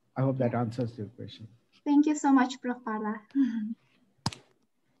 I hope that answers your question. Thank you so much, Prof. Partha.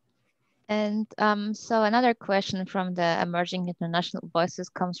 And so another question from the Emerging International Voices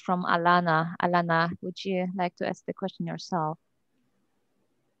comes from Alana. Alana, would you like to ask the question yourself?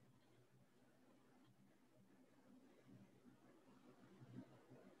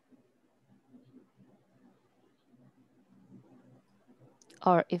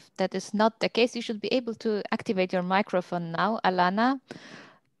 Or if that is not the case, you should be able to activate your microphone now, Alana.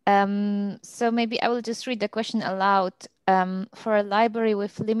 So maybe I will just read the question aloud. For a library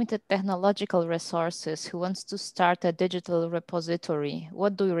with limited technological resources who wants to start a digital repository,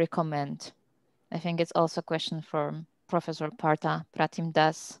 what do you recommend? I think it's also a question for Professor Partha. Pratim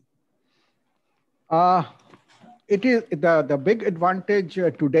does. It is the big advantage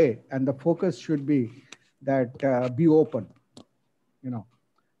today, and the focus should be that be open.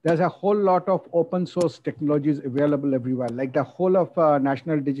 There's a whole lot of open source technologies available everywhere, like the whole of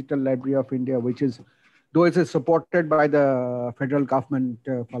National Digital Library of India, which is, though it is supported by the federal government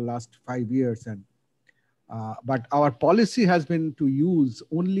for last 5 years, and but our policy has been to use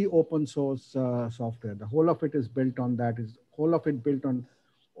only open source software. The whole of it is built on that. Is whole of it built on,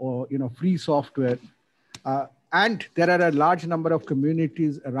 free software, and there are a large number of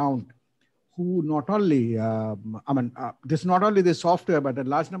communities around who not only, this not only the software, but a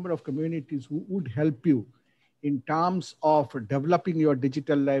large number of communities who would help you in terms of developing your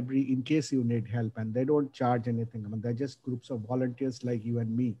digital library in case you need help, and they don't charge anything. They're just groups of volunteers like you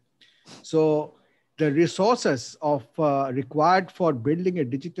and me. So the resources of required for building a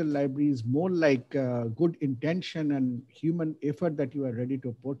digital library is more like good intention and human effort that you are ready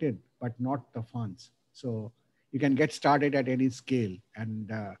to put in, but not the funds. So you can get started at any scale,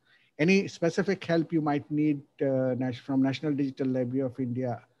 and any specific help you might need from National Digital Library of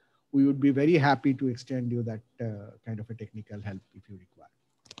India we would be very happy to extend you that kind of a technical help if you require.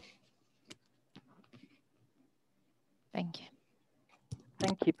 Thank you.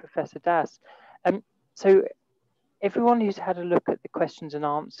 Thank you, Professor Das. So everyone who's had a look at the questions and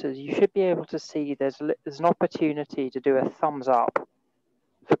answers, you should be able to see there's an opportunity to do a thumbs up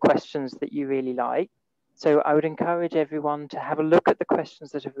for questions that you really like. So I would encourage everyone to have a look at the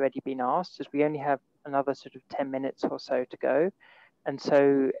questions that have already been asked, as we only have another sort of 10 minutes or so to go. And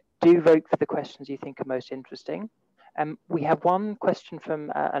so do vote for the questions you think are most interesting. We have one question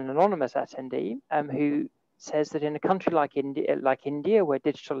from an anonymous attendee who says that in a country like India, where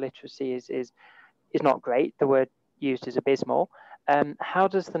digital literacy is not great, the word used is abysmal, how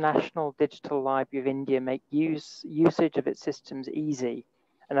does the National Digital Library of India make usage of its systems easy?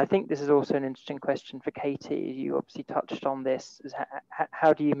 And I think this is also an interesting question for Katie. You obviously touched on this.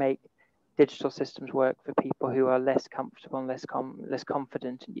 How do you make digital systems work for people who are less comfortable and less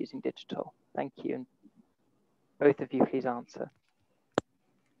confident in using digital? Thank you. And both of you, please answer.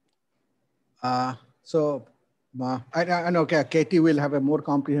 I know Katie will have a more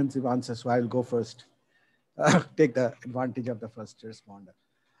comprehensive answer, so I'll go first. Take the advantage of the first responder.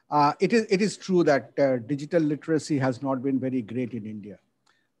 It is true that digital literacy has not been very great in India.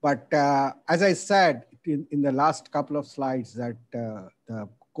 But as I said in the last couple of slides, that the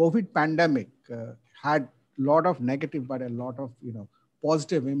COVID pandemic had a lot of negative, but a lot of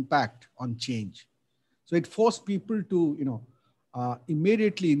positive impact on change. So it forced people to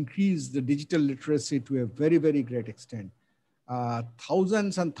immediately increase the digital literacy to a very, very great extent.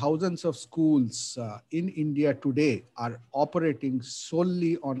 Thousands and thousands of schools in India today are operating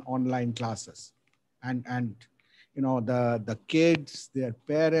solely on online classes, and the kids, their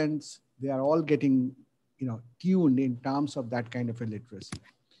parents, they are all getting tuned in terms of that kind of a literacy.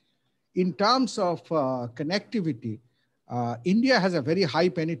 In terms of connectivity, India has a very high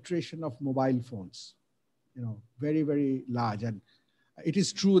penetration of mobile phones, very, very large. And it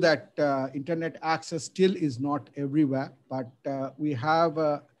is true that internet access still is not everywhere, but we have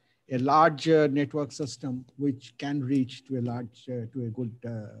a large network system which can reach to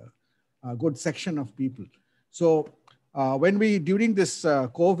a good section of people. So during this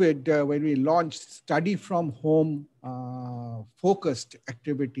COVID, when we launched study from home focused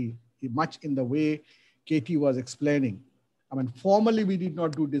activity, much in the way Katie was explaining, I mean, formally we did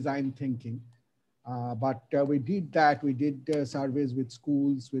not do design thinking, but we did that. We did surveys with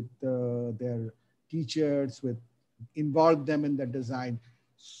schools, with their teachers, involved them in the design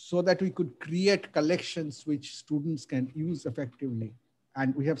so that we could create collections which students can use effectively.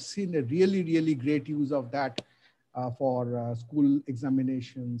 And we have seen a really, really great use of that for school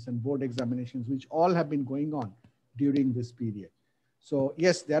examinations and board examinations, which all have been going on during this period. So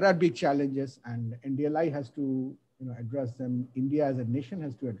yes, there are big challenges, and NDLI has to address them. India as a nation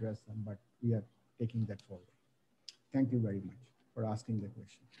has to address them, but we are taking that forward. Thank you very much for asking the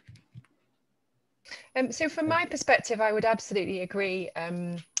question. So from my perspective, I would absolutely agree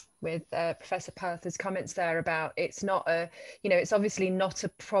with Professor Partha's comments there about it's not it's obviously not a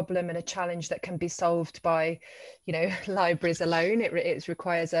problem and a challenge that can be solved by, libraries alone. It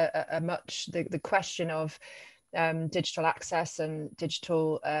requires the question of digital access and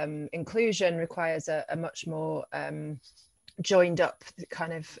digital inclusion requires a much more joined up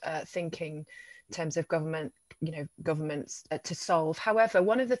kind of thinking in terms of governments to solve. However,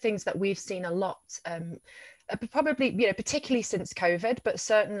 one of the things that we've seen a lot, probably particularly since COVID, but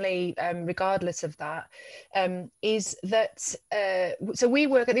certainly regardless of that, is that so we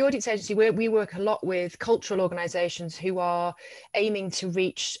work at the Audience Agency. We work a lot with cultural organisations who are aiming to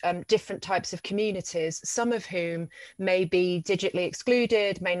reach different types of communities, some of whom may be digitally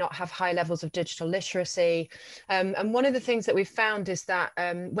excluded, may not have high levels of digital literacy, and one of the things that we've found is that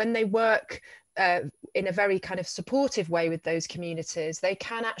when they work in a very kind of supportive way with those communities, they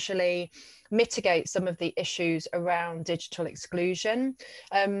can actually mitigate some of the issues around digital exclusion.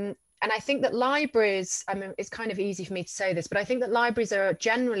 And I think that libraries, I mean, it's kind of easy for me to say this, but I think that libraries are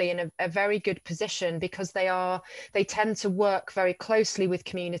generally in a very good position because they tend to work very closely with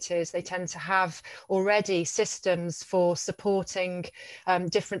communities. They tend to have already systems for supporting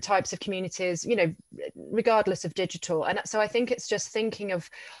different types of communities, regardless of digital. And so I think it's just thinking of,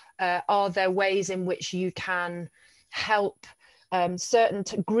 are there ways in which you can help certain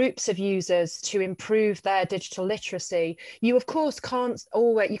groups of users to improve their digital literacy, you of course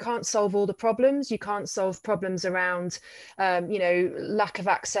you can't solve all the problems. You can't solve problems around you know, lack of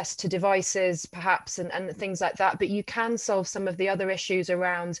access to devices perhaps, and things like that, but you can solve some of the other issues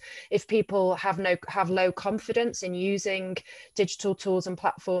around if people have low confidence in using digital tools and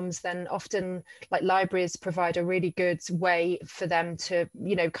platforms, then often like libraries provide a really good way for them to,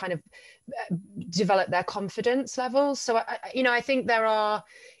 you know, kind of develop their confidence levels. So you know, I think there are,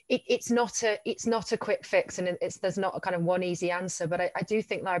 it's not a quick fix, and there's not a kind of one easy answer, but I do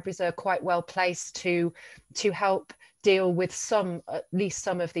think libraries are quite well placed to help deal with at least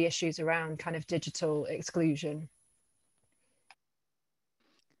some of the issues around kind of digital exclusion.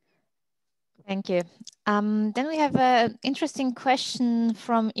 Thank you. Then we have an interesting question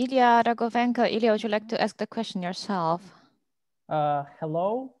from Ilya Ragovenko. Ilya, would you like to ask the question yourself?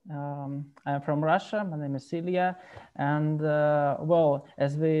 Hello, I'm from Russia. My name is Ilya. And well,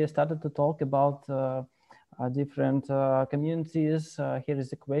 as we started to talk about different communities, here is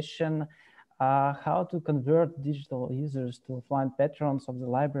the question, how to convert digital users to offline patrons of the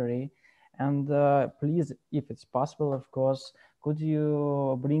library. And please, if it's possible, of course, could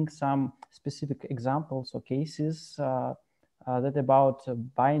you bring some specific examples or cases that about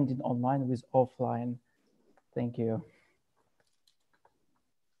binding online with offline? Thank you.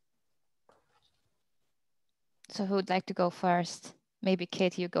 So who would like to go first? Maybe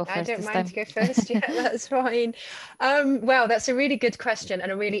Katie, you go first. I don't mind to go first. Yeah, that's fine. Well, that's a really good question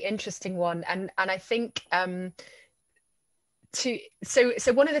and a really interesting one. And I think so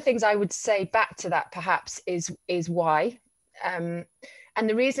one of the things I would say back to that perhaps is why. And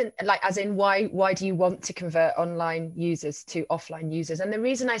the reason, like, as in why do you want to convert online users to offline users? And the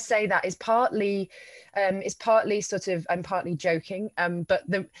reason I say that is partly sort of, I'm partly joking, but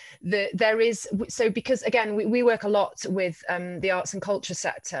there is, so because again, we work a lot with the arts and culture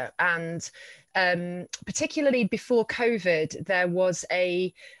sector, and particularly before COVID, there was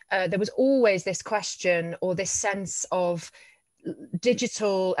always this question or this sense of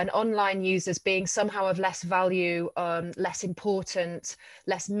digital and online users being somehow of less value, less important,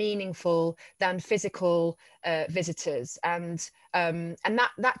 less meaningful than physical visitors, and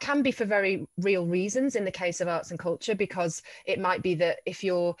that can be for very real reasons in the case of arts and culture, because it might be that if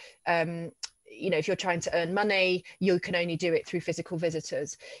you're you know, if you're trying to earn money, you can only do it through physical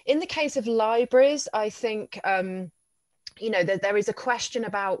visitors. In the case of libraries, I think you know, there is a question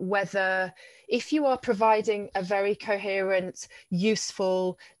about whether, if you are providing a very coherent,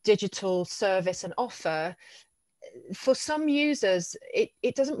 useful digital service and offer, for some users,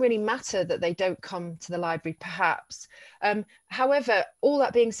 it doesn't really matter that they don't come to the library, perhaps. However, all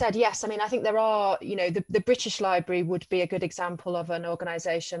that being said, yes, I mean, I think there are, you know, the British Library would be a good example of an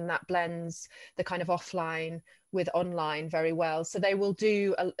organisation that blends the kind of offline with online very well. So they will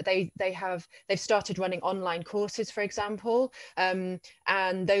do, they've started running online courses, for example, and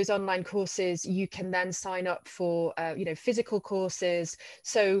those online courses, you can then sign up for, you know, physical courses.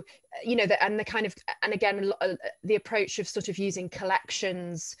 So, you know, and again, the approach of sort of using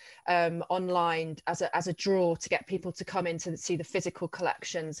collections online as a draw to get people to come in to see the physical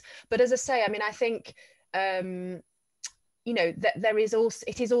collections. But as I say, I mean, I think, you know, that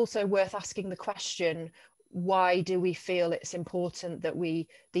it is also worth asking the question, why do we feel it's important that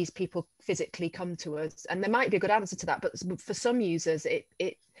these people physically come to us? And there might be a good answer to that, but for some users, it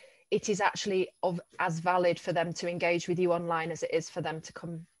is actually as valid for them to engage with you online as it is for them to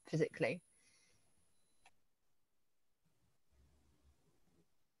come physically.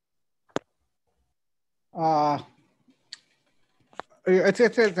 It's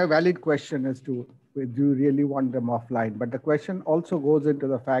a valid question as to, do you really want them offline? But the question also goes into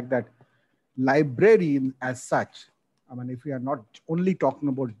the fact that library as such, I mean, if we are not only talking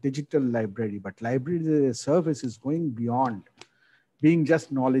about digital library, but library as a service is going beyond being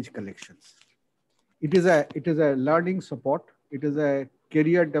just knowledge collections. It is a learning support. It is a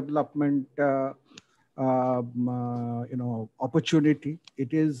career development, you know, opportunity.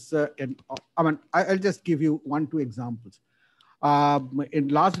 It is, I mean, I'll just give you 1-2 examples. In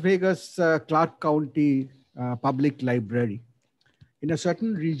Las Vegas, Clark County Public Library, in a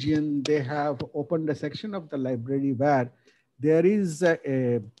certain region, they have opened a section of the library where there is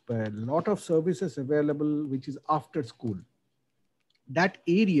a lot of services available, which is after school. That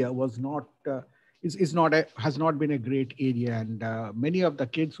area was not, has not been a great area. And many of the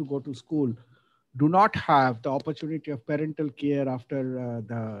kids who go to school do not have the opportunity of parental care after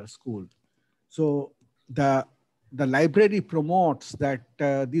the school. So the library promotes that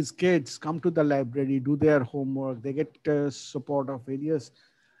these kids come to the library, do their homework, they get support of various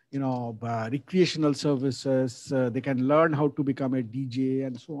recreational services. They can learn how to become a DJ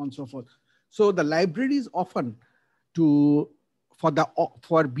and so on and so forth. So the libraries often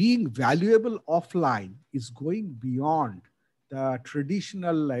for being valuable offline is going beyond the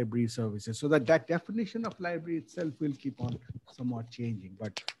traditional library services. So that definition of library itself will keep on somewhat changing.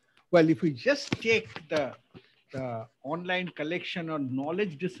 But well, if we just take the online collection or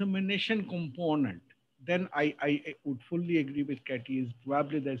knowledge dissemination component, then I would fully agree with Katie. Is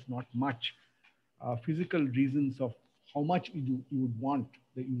probably there's not much physical reasons of how much you would want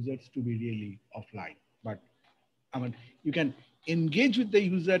the users to be really offline. But I mean, you can engage with the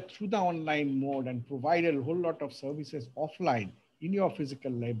user through the online mode and provide a whole lot of services offline in your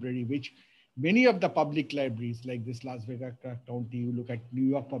physical library, which many of the public libraries like this Las Vegas County, you look at New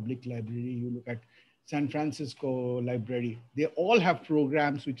York Public Library, you look at San Francisco Library, they all have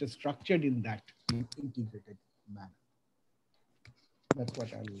programs which are structured in that integrated manner. That's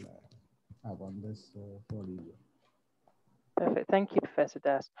what I'll have on this for you. Perfect. Thank you, Professor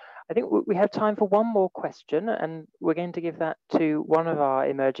Das. I think we have time for one more question, and we're going to give that to one of our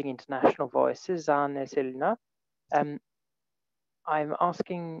emerging international voices, Zane Silna. I'm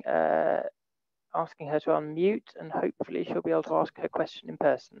asking her to unmute, and hopefully she'll be able to ask her question in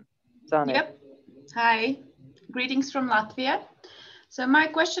person. Zane. Yep. Hi. Greetings from Latvia. So my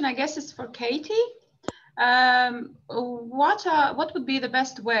question, I guess, is for Katie. What would be the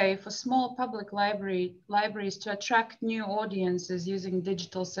best way for small public libraries to attract new audiences using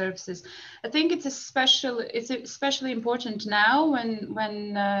digital services? I think it's especially important now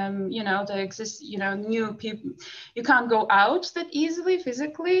when there exists new people. You can't go out that easily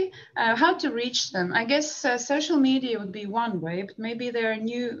physically. How to reach them? I guess social media would be one way, but maybe there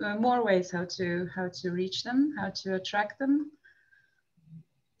are more ways how to reach them, how to attract them.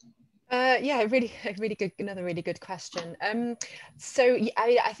 Yeah, another really good question. So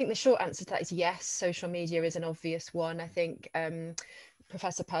I think the short answer to that is yes. Social media is an obvious one. I think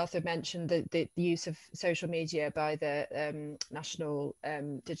Professor Partha mentioned the use of social media by the National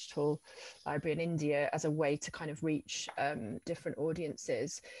Digital Library in India as a way to kind of reach different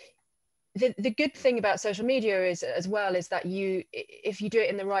audiences. The good thing about social media is that if you do it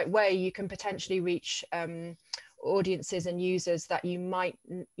in the right way, you can potentially reach audiences and users that might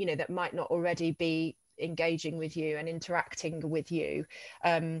not already be engaging with you and interacting with you,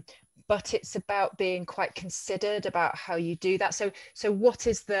 but it's about being quite considered about how you do that. So what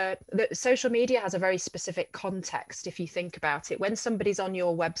is the social media has a very specific context. If you think about it, when somebody's on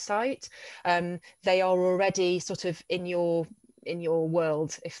your website, they are already sort of in your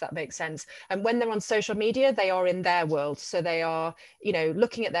world, if that makes sense. And when they're on social media, they are in their world. So they are,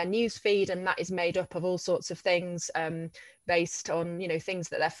 looking at their news feed, and that is made up of all sorts of things based on, things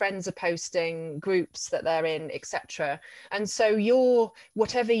that their friends are posting, groups that they're in, etc. And so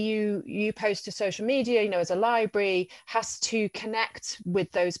whatever you post to social media, as a library, has to connect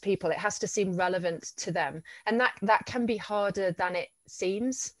with those people. It has to seem relevant to them. And that can be harder than it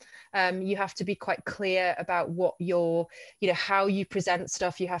seems. You have to be quite clear about what how you present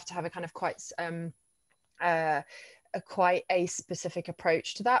stuff. You have to have a kind of quite a specific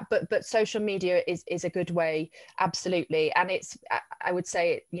approach to that, but social media is a good way, absolutely. And I would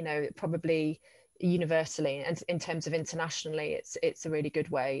say, probably universally, and in terms of internationally, it's a really good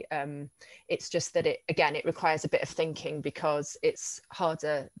way. It's just that it requires a bit of thinking, because it's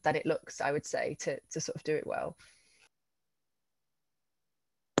harder than it looks, I would say, to sort of do it well.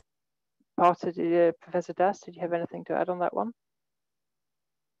 Partha, Professor Das, did you have anything to add on that one?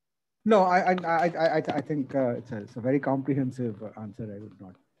 No, I think it's a very comprehensive answer. I would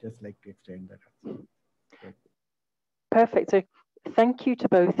not just like to extend that answer. Perfect. So thank you to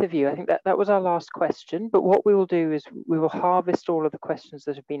both of you. I think that was our last question, but what we will do is we will harvest all of the questions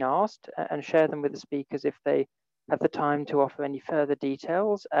that have been asked and share them with the speakers if they have the time to offer any further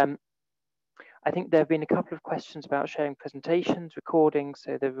details. I think there have been a couple of questions about sharing presentations, recordings.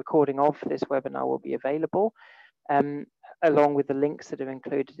 So the recording of this webinar will be available, along with the links that are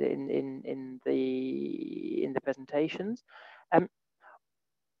included in the presentations.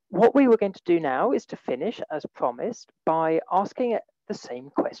 What we were going to do now is to finish, as promised, by asking the same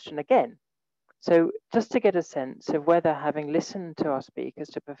question again. So just to get a sense of whether, having listened to our speakers,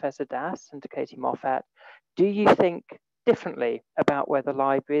 to Professor Das and to Katie Moffat, do you think differently about whether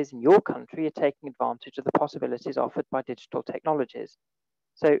libraries in your country are taking advantage of the possibilities offered by digital technologies?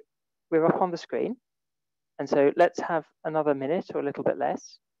 So we're up on the screen. And so let's have another minute or a little bit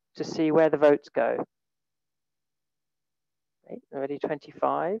less to see where the votes go. Okay, already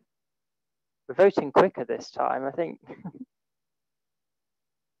 25. We're voting quicker this time. I think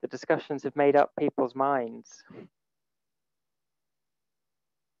the discussions have made up people's minds.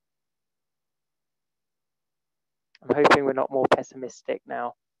 I'm hoping we're not more pessimistic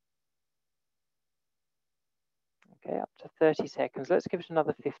now. Okay, up to 30 seconds. Let's give it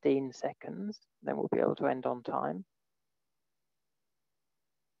another 15 seconds, then we'll be able to end on time.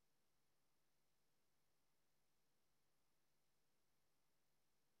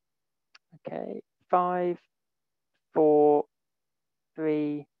 Okay, 5, 4,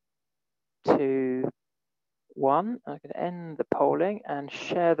 3, 2, 1. I'm going to end the polling and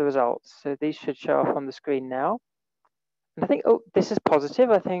share the results. So these should show up on the screen now. And I think, oh, this is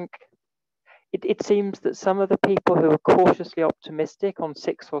positive. I think it seems that some of the people who are cautiously optimistic on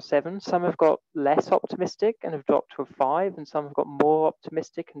 6 or 7, some have got less optimistic and have dropped to a 5, and some have got more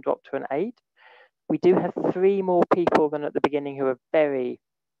optimistic and dropped to an 8. We do have 3 more people than at the beginning who are very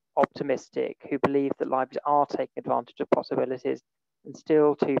optimistic, who believe that libraries are taking advantage of possibilities, and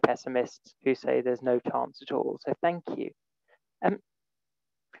still 2 pessimists who say there's no chance at all. So thank you.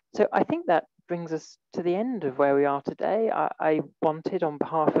 So I think that brings us to the end of where we are today. I wanted, on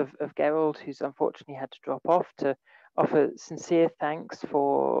behalf of Gerald, who's unfortunately had to drop off, to offer sincere thanks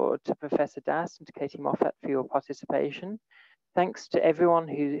to Professor Das and to Katie Moffat for your participation. Thanks to everyone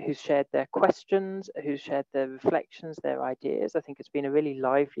who's shared their questions, who's shared their reflections, their ideas. I think it's been a really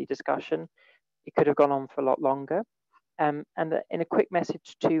lively discussion. It could have gone on for a lot longer. And in a quick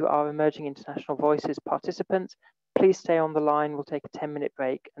message to our Emerging International Voices participants, please stay on the line. We'll take a 10-minute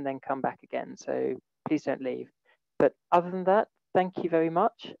break and then come back again. So please don't leave. But other than that, thank you very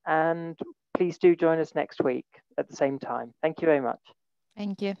much. And please do join us next week at the same time. Thank you very much.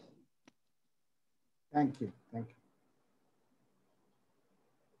 Thank you. Thank you. Thank you.